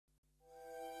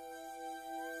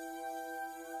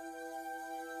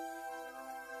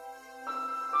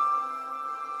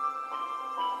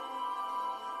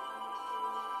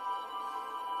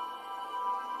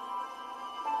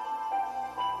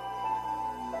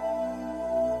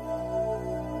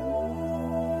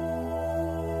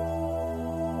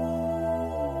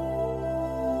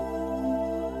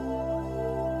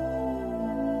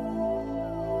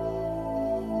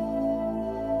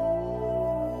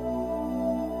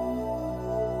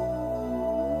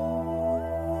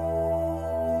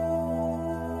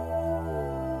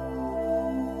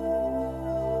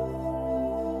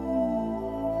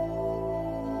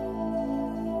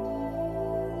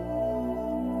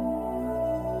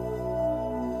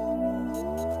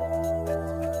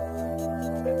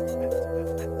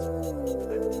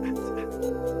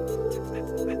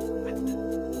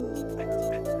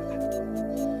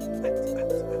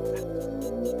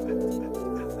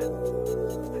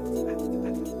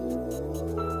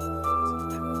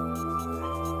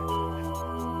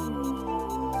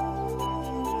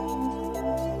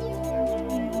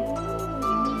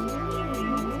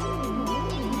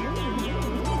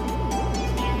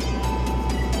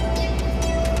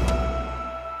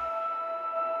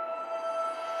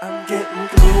getting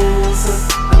closer,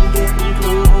 I'm getting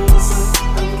closer,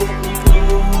 I'm getting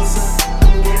closer,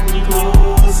 I'm getting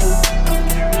closer, I'm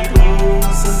getting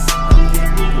closer, I'm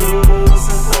getting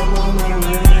closer. I'm on my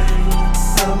way,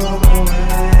 I'm on my way,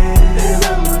 and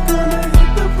I'm not gonna hit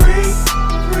the brake,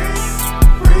 brake,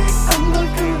 brake. I'm not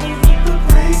gonna hit the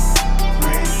brake,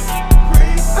 brake,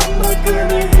 brake. I'm not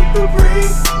gonna hit the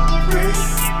brake, brake,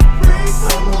 brake.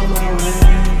 I'm on my way,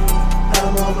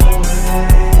 I'm on my way.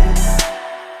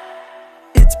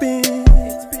 It's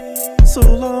been so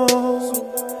long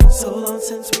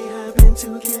since we have been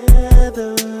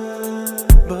together,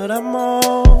 but I'm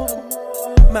on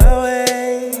my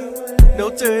way. No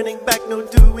turning back, no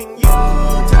doing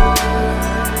U-turn.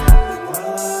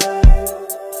 While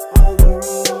I'm on the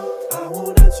road, I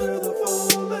won't answer the phone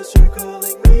unless you're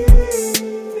calling me.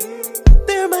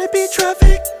 There might be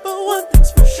traffic, but one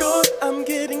thing's for sure, I'm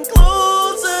getting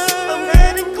closer, I'm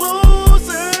getting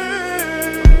closer.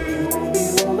 You won't be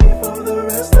lonely for the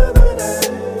rest of the night,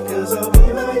 'cause I'll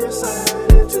be by your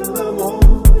side into the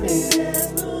morning.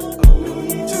 No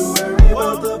need to worry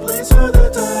about the place or the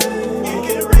time. It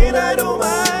can rain, I don't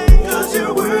mind, 'cause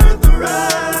you're worth the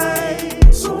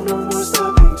ride. So no more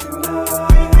stopping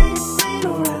tonight,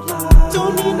 no red light.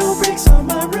 Don't need no brakes on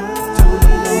my ride, don't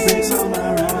need no brakes on my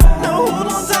ride. Now hold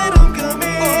on tight, I'm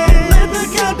coming, let the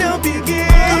countdown begin.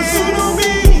 'Cause soon I'll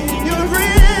be in your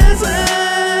presence.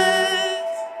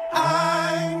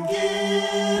 I'm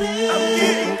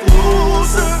getting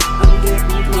closer, I'm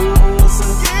getting closer,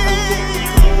 I'm getting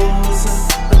closer,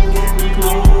 I'm getting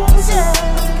closer,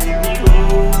 I'm getting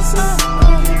closer,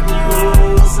 I'm getting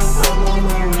closer. I'm on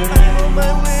my way, I'm on my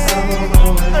way, I'm on my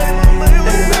way, I'm on my way.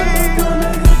 And I'm not gonna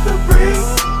hit the brake,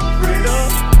 brake,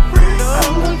 brake.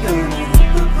 I'm not gonna hit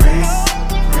the brake,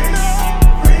 brake,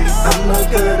 brake. I'm not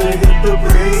gonna hit the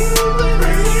brake,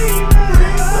 brake,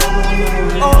 brake. I'm on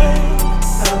my way,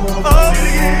 I'm on my way.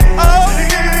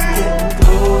 Getting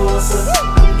closer,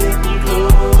 I'm getting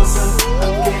closer,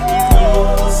 I'm getting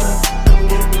closer, I'm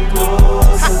getting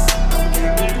closer, I'm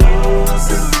getting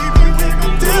closer.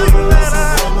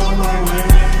 I'm on my way,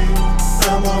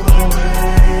 I'm on my way.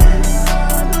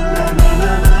 Na na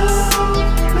na na,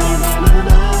 na na na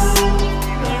na,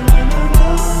 na na na na,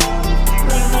 na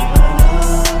na na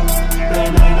na, na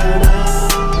na na na,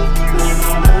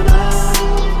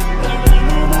 na na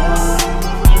na na.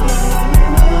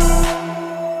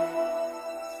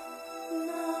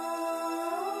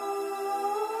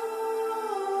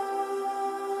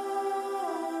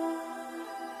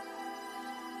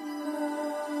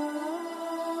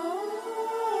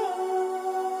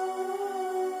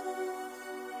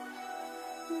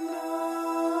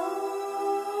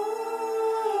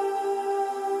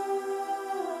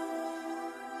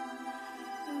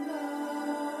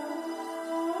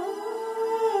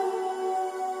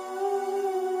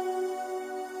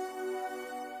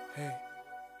 Hey,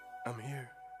 I'm here.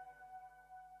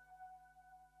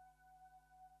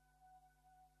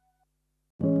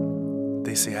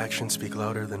 They say actions speak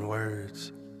louder than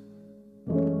words,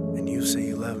 and you say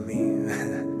you love me.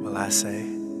 Well, I say,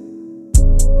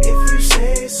 if you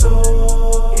say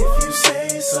so, if you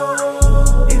say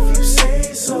so, if you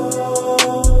say so,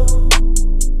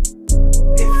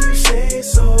 if you say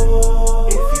so,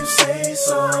 if you say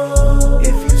so,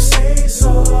 if you say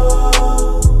so.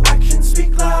 Actions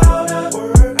speak louder,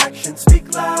 word. Actions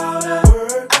speak louder,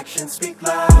 word. Actions speak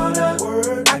louder,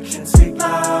 word. Actions speak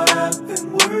louder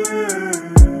than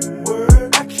word.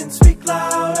 Word. Actions speak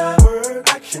louder, word.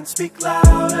 Actions speak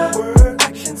louder, word.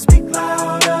 Actions speak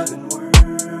louder than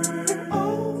word.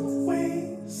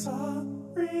 Always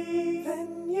sorry,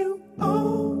 then you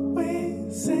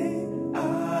always say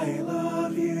I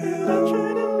love you. And I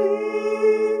try to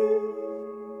leave,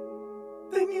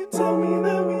 then you tell me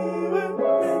that we were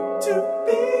meant to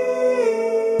be.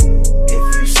 If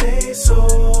you say so,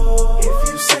 if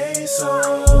you say so,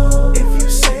 if you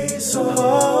say so,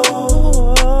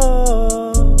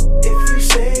 if you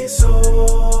say so,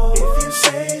 if you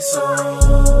say so,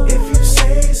 if you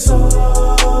say so.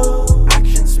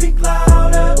 Actions speak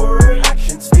louder, word.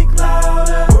 Actions speak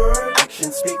louder, word.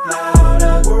 Actions speak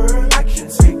louder, word.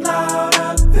 Actions speak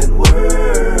louder than words.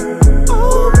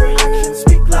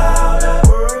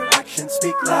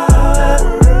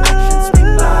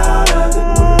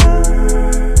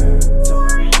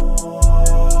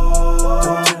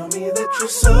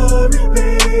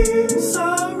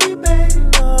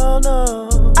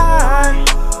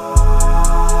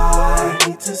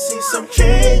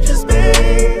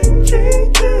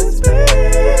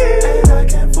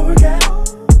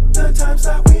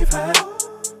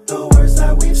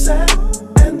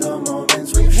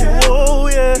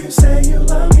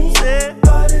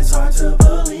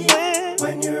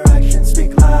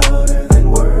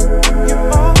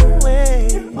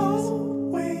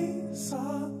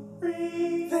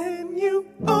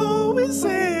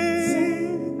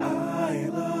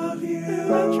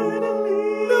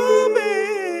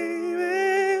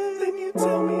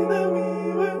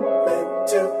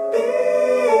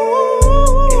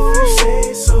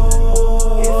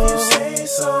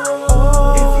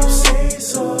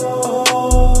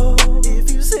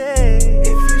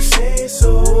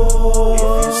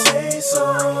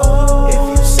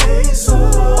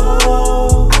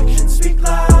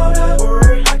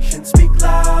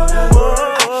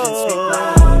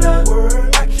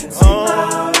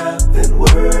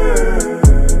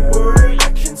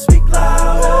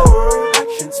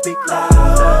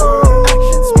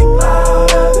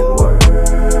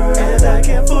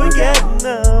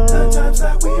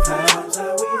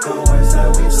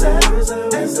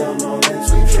 the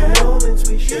moments we've shared.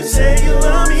 You say you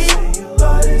love me,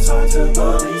 but it's hard to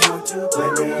believe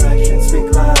when your actions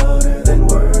speak louder than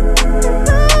words. And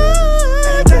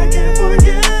I can't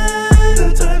forget the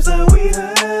times that we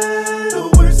had, the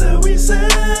words that we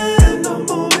said, and the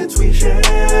moments we shared.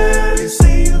 You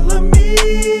say you love me,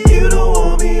 you don't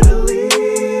want me to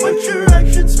leave, but your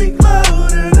actions speak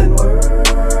louder than words.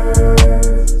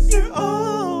 You're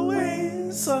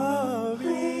always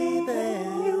sorry,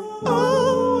 then you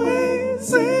always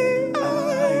say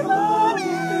I love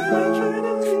you. I try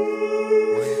to be,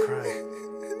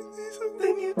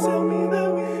 then you tell me that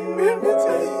we're meant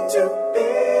to be.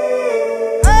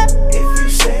 If you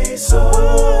say so,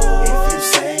 if you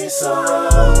say so,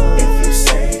 if you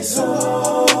say so,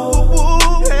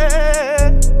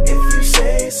 if you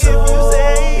say so,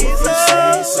 if you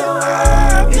say so,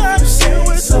 if you say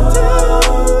so,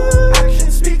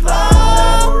 actions speak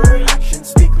louder, actions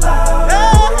speak louder,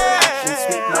 actions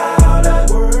speak louder,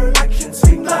 word, actions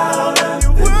speak louder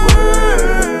than words.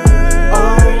 Oh,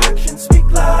 actions speak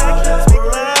louder,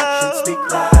 actions speak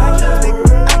louder,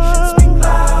 actions speak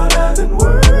louder than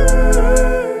words.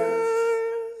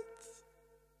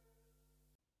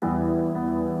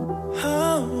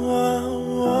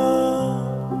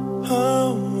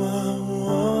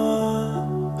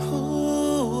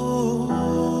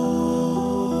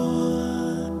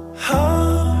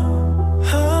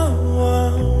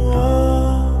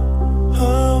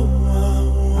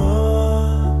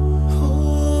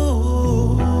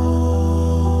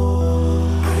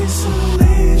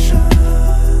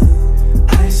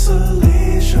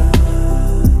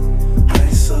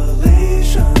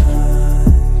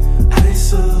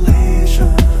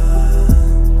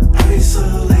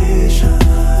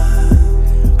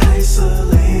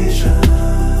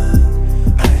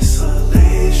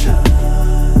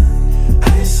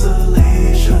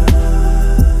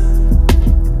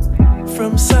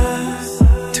 From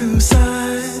side to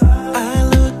side, I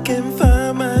look and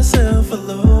find myself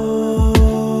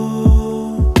alone,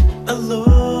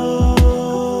 alone.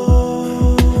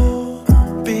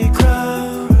 Big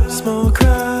crowd, small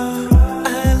crowd,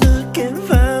 I look and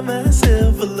find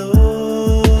myself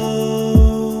alone,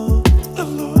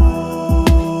 alone.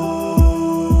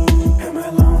 Am I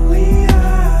lonely?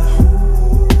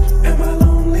 Am I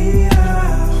lonely?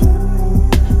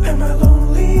 Am I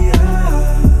lonely?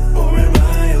 Or am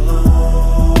I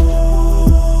alone?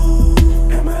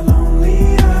 Am I lonely?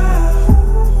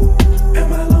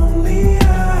 Am I lonely?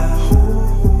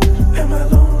 Am I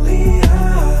lonely?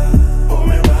 Or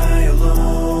am I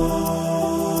alone?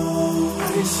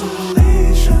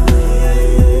 Isolation,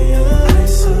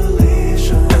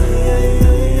 isolation,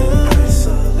 isolation,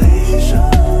 isolation,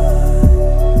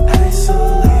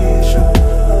 isolation,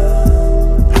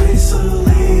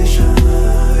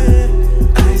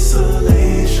 isolation,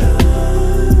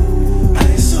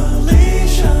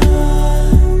 isolation,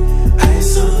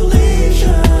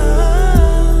 isolation.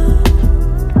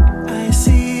 I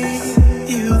see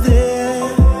you there,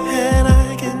 and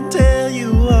I can tell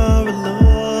you are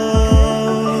alone,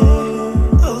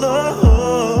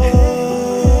 alone.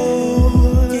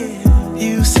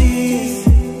 You see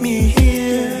me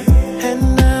here,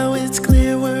 and now it's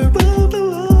clear we're both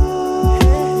alone,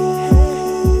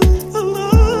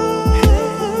 alone.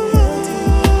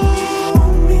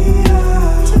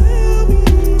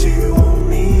 Do you want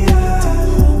me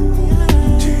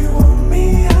do you want me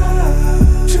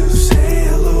to say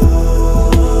hello?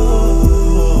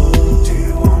 Do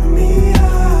you want me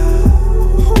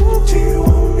do you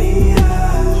want me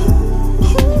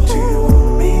do you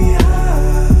want me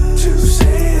to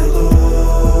say hello?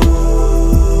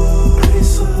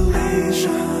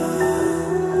 Isolation,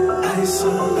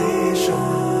 isolation,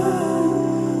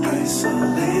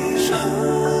 isolation,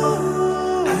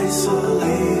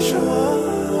 isolation,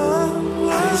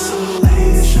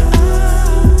 isolation,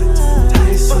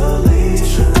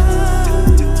 isolation,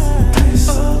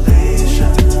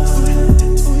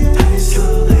 isolation,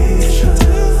 isolation.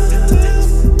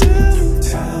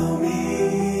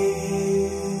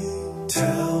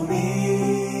 Tell me,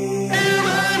 am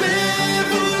I meant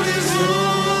for this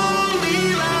lonely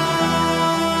life?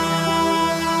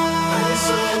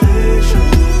 Isolation,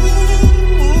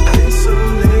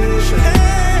 isolation,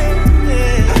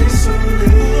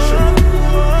 isolation,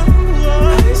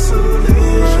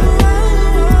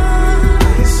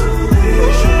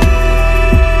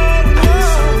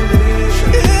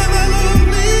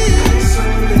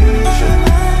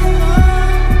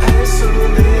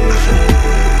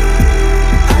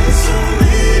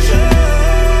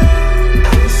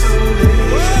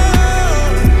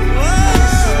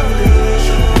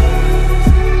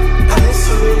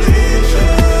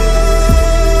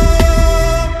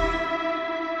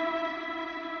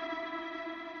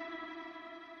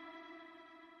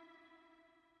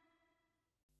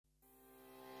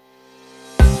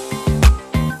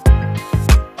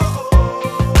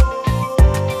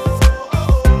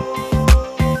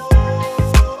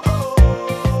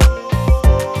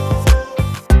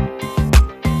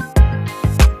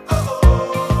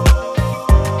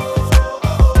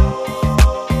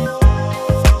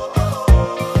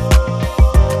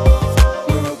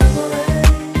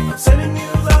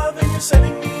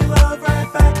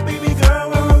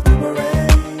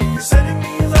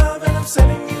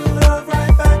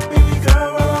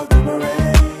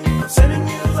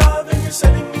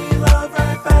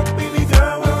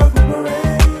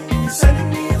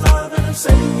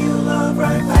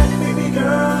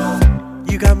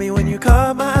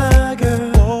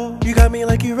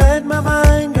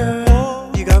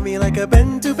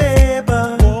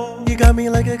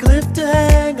 like a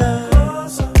cliffhanger.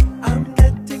 Closer, I'm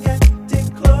getting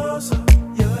closer.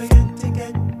 You're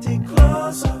getting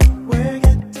closer. We're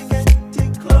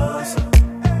getting closer,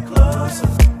 closer.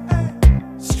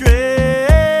 Stranger,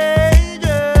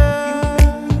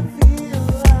 you make me feel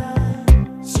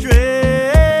like. Stranger,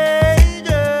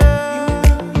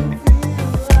 you make me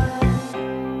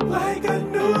feel like I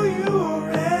know you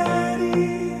already.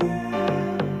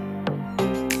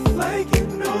 Like you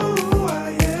know who I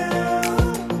am.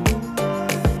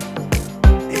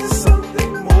 It's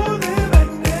something more than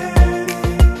magnetic.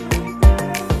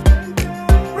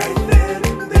 Right then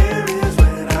and there is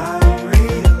when I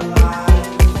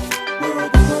realize we're a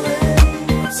boomerang.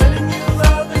 I'm sending you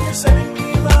love and you're sending me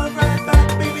love right back,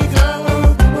 baby girl. We're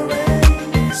a boomerang.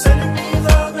 You're sending me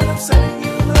love and I'm sending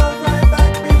you love right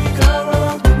back, baby girl. We're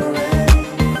a boomerang.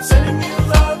 I'm sending you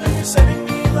love and you're sending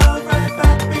me love right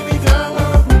back, baby girl.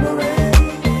 We're a boomerang.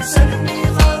 You're sending me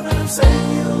love and I'm sending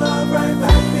you love right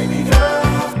back, baby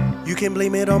girl. You can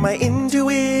blame it on my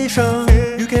intuition.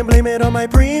 You can blame it on my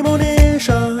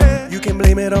premonition. You can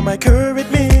blame it on my current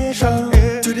mission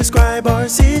to describe our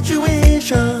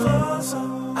situation.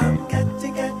 I'm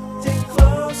getting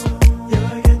closer.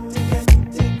 You're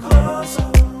getting closer.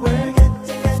 We're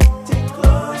getting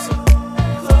closer,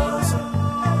 closer.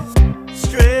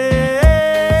 Stranger,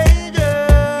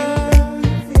 you make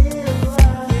me feel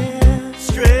like.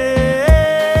 Stranger,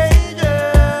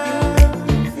 you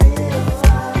make me feel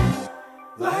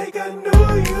like I know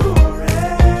you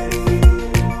already.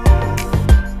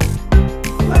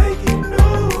 Like you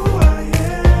know who I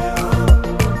am.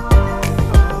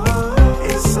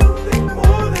 It's something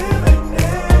more than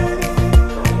magnetic.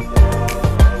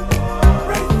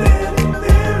 Right then and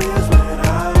there is when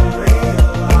I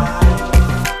realize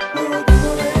we're a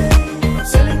boomerang. I'm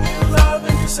sending you love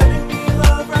and you're sending me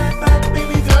love right back,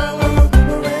 baby girl. We're a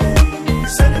boomerang. You're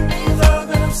sending me love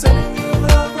and I'm sending you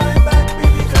love right back,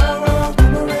 baby girl. We're a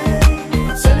boomerang.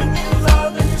 I'm sending you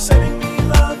love and you're sending me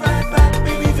love right back,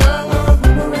 baby girl. We're a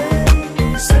boomerang.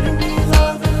 You're sending me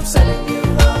love and I'm sending you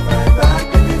love right back,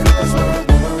 baby girl. 'Cause we're a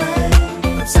boomerang.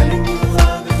 I'm sending you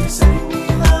love and you're sending me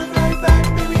love right back,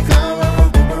 baby girl. We're a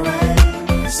boomerang.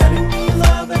 You're sending me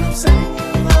love and I'm sending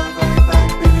you love right back,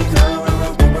 baby girl. We're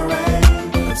a boomerang.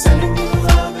 I'm sending you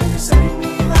love and you're sending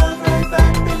me love right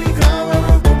back, baby girl. We're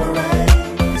a boomerang.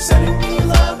 You're sending me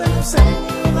love and I'm sending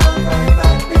you love right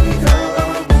back, baby girl.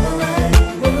 We're a boomerang.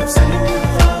 I'm sending you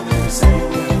love and you're sending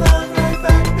me love right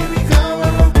back, baby girl.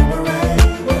 We're a boomerang.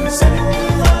 You're sending me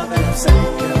love and I'm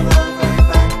sending you love right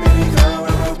back, baby girl.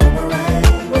 We're a boomerang.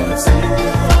 I'm sending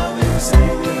you love and you're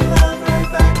sending me love right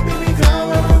back, baby girl.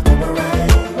 We're a boomerang.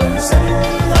 You're sending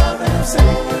me love and I'm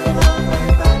sending you love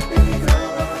right back, baby girl.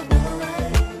 We're a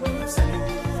boomerang. I'm sending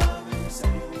you love and you're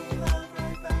sending me love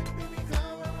right back, baby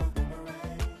girl. We're a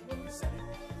boomerang. You're sending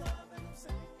me love and I'm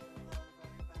sending you love right back,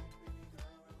 baby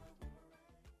girl.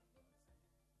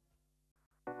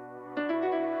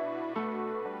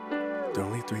 There are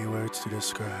only 3 words to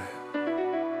describe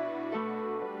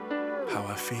how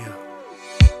I feel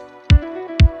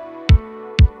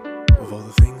of all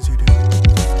the things you do.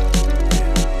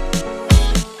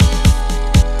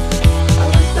 I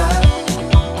like that.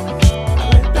 I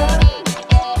like that.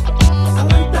 I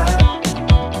like that. I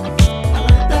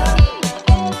like that.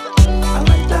 I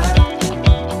like that.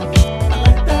 I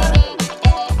like that.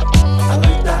 I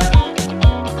like that.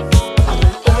 I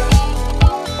like that.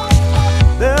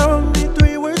 There are only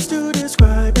 3 words to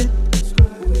describe it,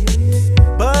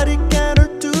 but it can't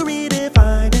hurt to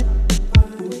redefine it.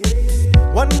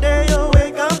 One day you'll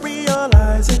wake up, realize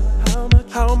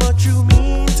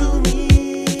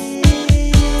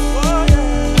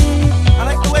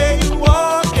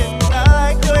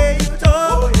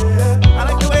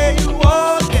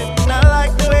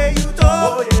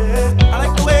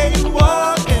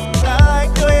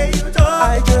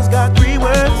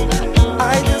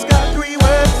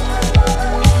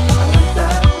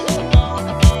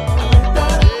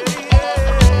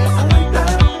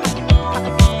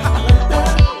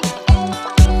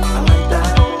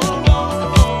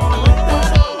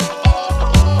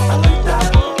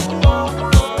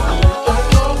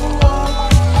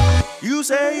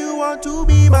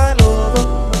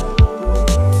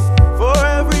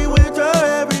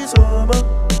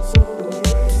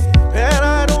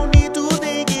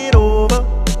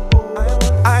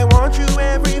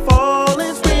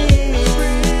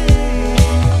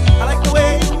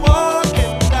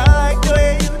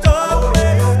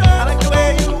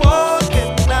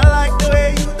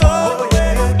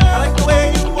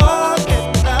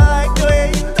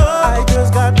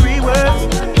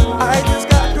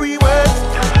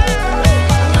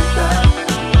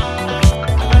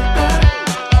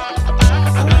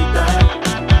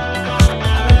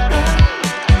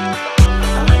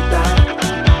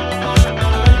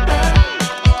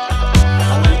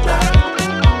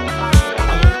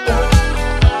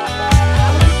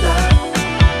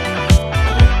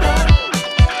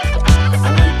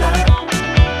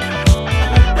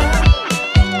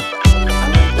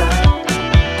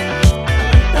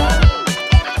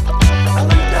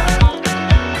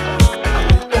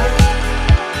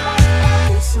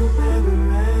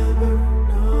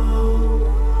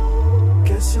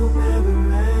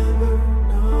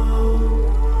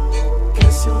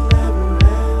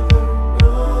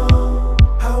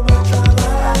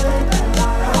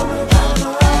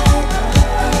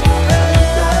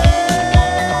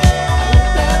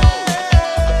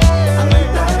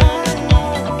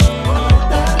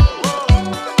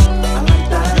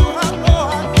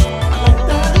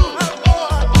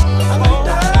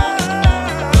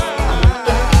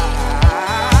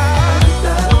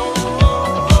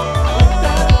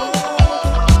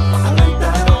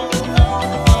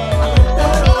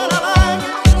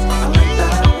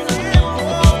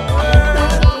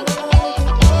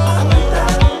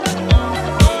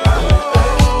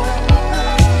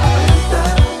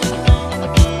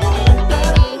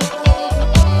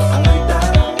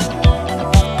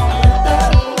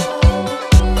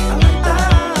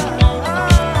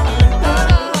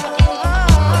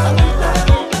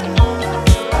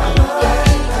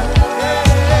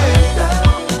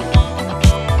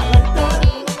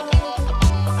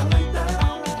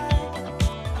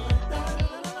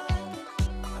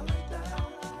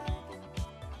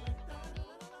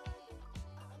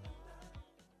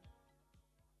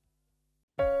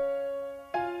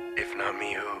not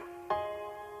me, who?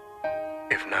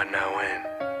 If not now, when?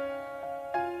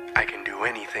 I can do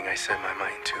anything I set my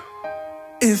mind to.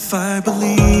 If I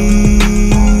believe,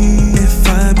 if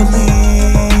I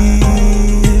believe,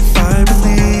 if I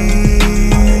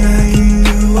believe, I can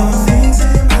do all things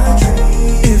in my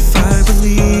dreams. If I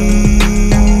believe,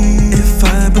 if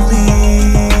I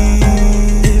believe,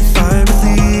 if I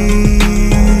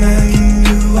believe, I can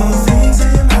do all things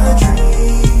in my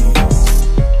dreams.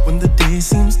 When the day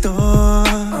seems dark,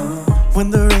 when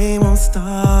the rain won't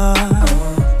stop,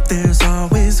 there's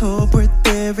always hope where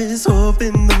there is hope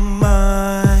in the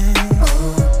mind.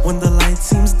 When the light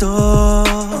seems dull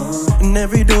and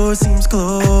every door seems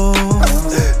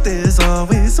closed, there's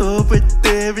always hope where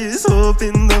there is hope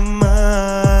in the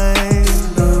mind.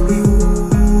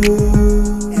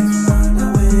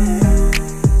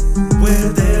 Where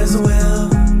there's a will,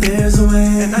 there's a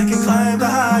way, and I can climb the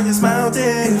highest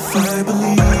mountain if I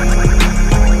believe.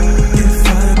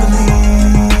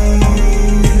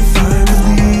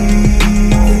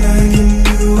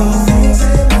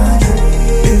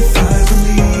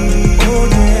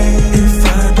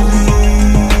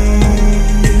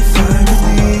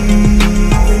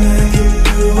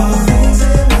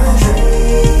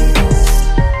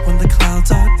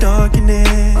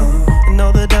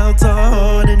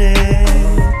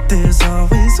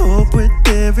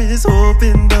 There is hope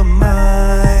in the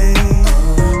mind.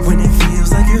 When it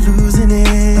feels like you're losing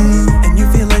it,